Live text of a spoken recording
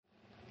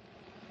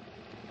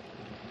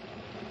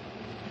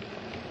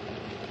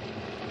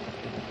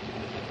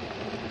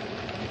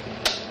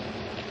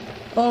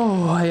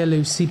Oh, hiya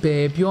Lucy,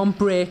 babe. You on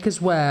break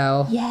as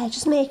well? Yeah,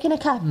 just making a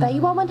cuppa.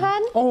 You want one,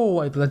 hun? Oh,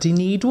 I bloody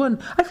need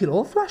one. I feel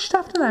all flushed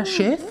after that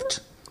shift.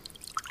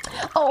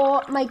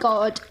 Oh my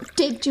god,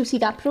 did you see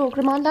that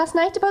programme on last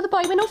night about the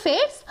boy with no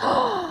face?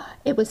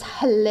 It was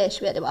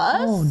hellish where it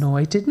was. Oh, no,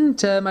 I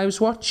didn't. I was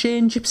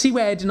watching Gypsy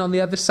Wedding on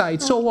the other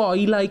side. So what,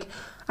 he,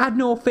 had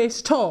no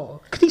face at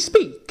all? Could he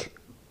speak?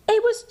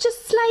 It was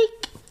just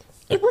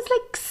it was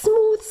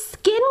smooth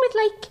skin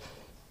with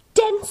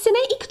dents in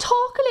it. He could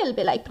talk a little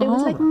bit but it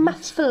was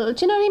muffled,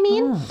 do you know what I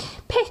mean?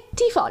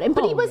 Pity for him,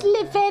 but he was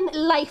living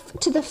life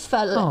to the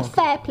full.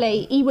 Fair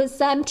play. He was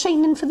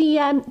training for the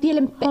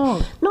Olympics.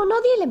 No,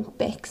 not the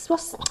Olympics.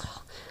 What's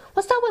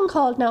that one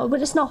called now?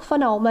 But it's not for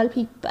normal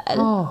people.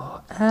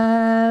 Oh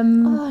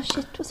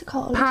shit, what's it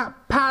called?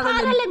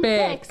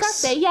 Paralympics.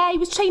 That's it. Yeah, he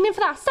was training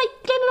for that. Cycling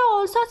and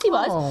all sorts he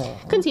was.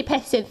 Couldn't see a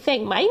pissing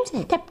thing, mind.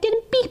 Kept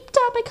getting beeped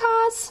up by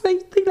cars.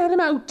 They let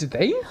him out, did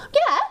they?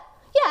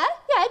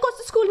 Yeah, goes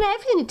to school and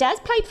everything he does,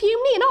 played for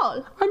uni and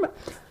all.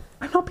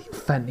 I'm not being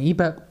funny,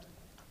 but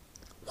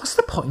what's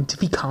the point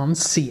if he can't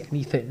see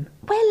anything?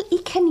 Well, he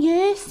can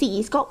see.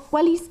 He's got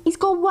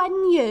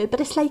 1 year, but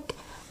it's like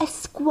a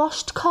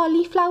squashed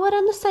cauliflower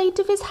on the side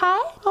of his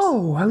head.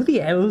 Oh, how the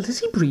hell does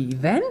he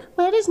breathe then?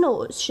 Where his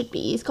nose should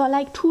be, he's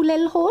got 2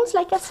 little holes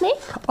like a snake.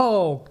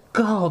 Oh,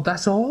 God,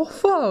 that's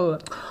awful.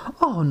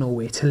 Oh, no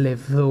way to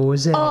live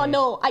those. Oh,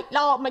 no.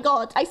 Oh, my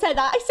God. I said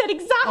that. I said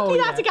exactly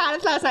that to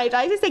Gareth last night.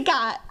 I said,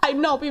 Gareth,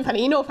 I'm not being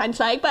funny, no offence,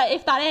 but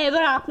if that ever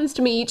happens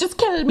to me, just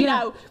kill me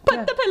now.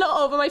 Put the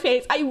pillow over my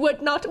face. I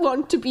would not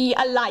want to be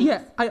alive.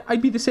 Yeah,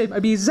 I'd be the same.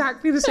 I'd be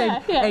exactly the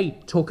same. Yeah. Hey,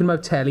 talking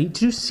about telly,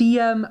 did you see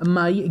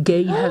My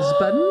Gay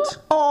Husband?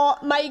 Oh,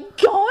 my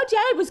God,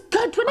 yeah, it was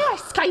good, wasn't it?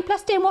 Sky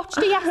Plus didn't watch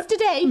it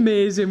yesterday.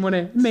 Amazing,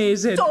 wasn't it?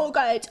 Amazing. So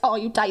good. Oh,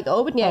 you'd die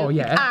though, wouldn't you? Oh,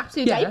 yeah. You'd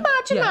absolutely die.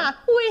 Imagine that.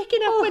 Waking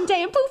up one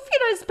day and poof,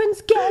 your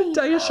husband's gay.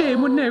 Die of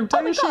shame, wouldn't you? Die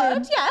of shame.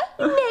 God, yeah.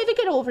 Never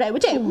get over it,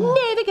 would you?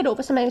 Never get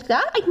over something like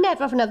that. I'd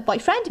never have another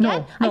boyfriend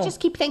again. No, I just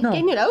keep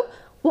thinking,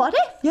 what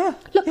if? Yeah.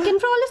 Looking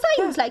for all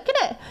the signs,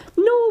 innit?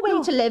 No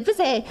way to live, is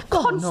it?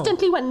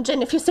 Constantly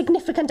wondering if your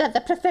significant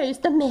other prefers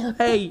the male.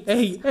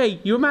 Hey,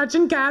 you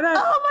imagine Gareth?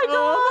 Oh my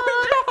God!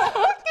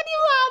 Can you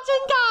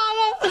imagine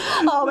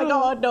Gareth? Oh my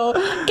God, no.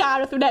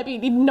 Gareth would never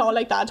be not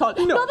like that at all.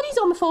 No. Not that he's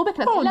homophobic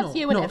and he loves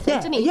you and everything,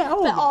 doesn't he? Yeah,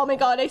 but oh my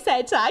God, I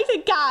said Gareth,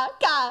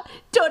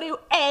 don't you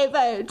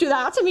ever do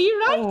that to me,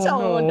 right?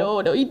 Oh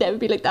no, he'd never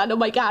be like that. No,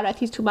 my Gareth,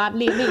 he's too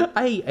manly.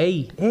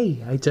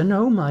 Hey, I don't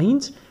know,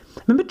 mind.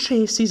 Remember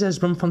Tracy's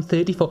husband from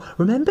 34?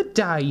 Remember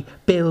Di,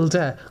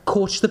 builder,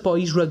 coached the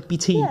boys' rugby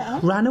team,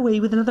 ran away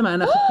with another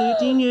man after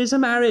 13 years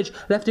of marriage,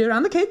 left her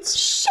and the kids?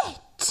 Shit!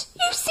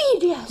 You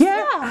serious?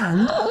 Yeah,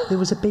 and there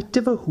was a bit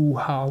of a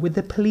hoo-ha with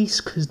the police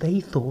because they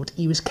thought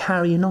he was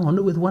carrying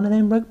on with one of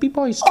them rugby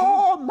boys too.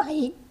 Oh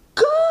my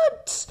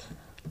God!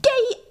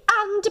 Gay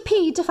and a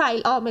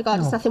paedophile. Oh my God,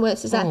 it's nothing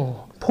worse, is that?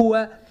 Oh,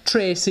 poor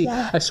Tracy.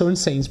 I saw in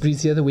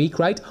Sainsbury's the other week,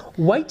 right?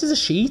 White as a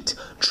sheet,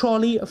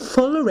 trolley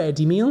full of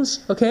ready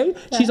meals, okay?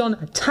 Yeah. She's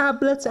on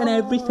tablets and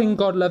everything,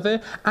 God love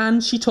her.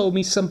 And she told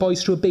me some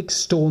boys threw a big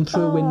stone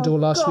through a window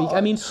last week.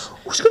 I mean,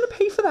 who's going to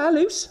pay for that,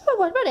 Luce? Well,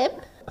 what about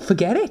him?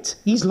 Forget it.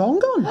 He's long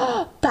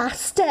gone.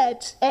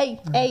 Bastard. Hey.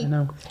 I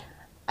know.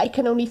 I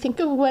can only think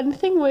of one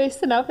thing worse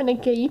than having a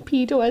gay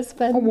pedo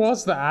husband. What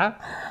was that?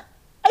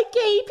 A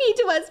gay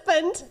pedo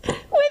husband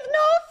with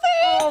no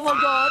face. Oh my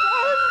God.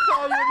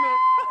 Oh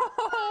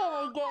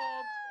my God.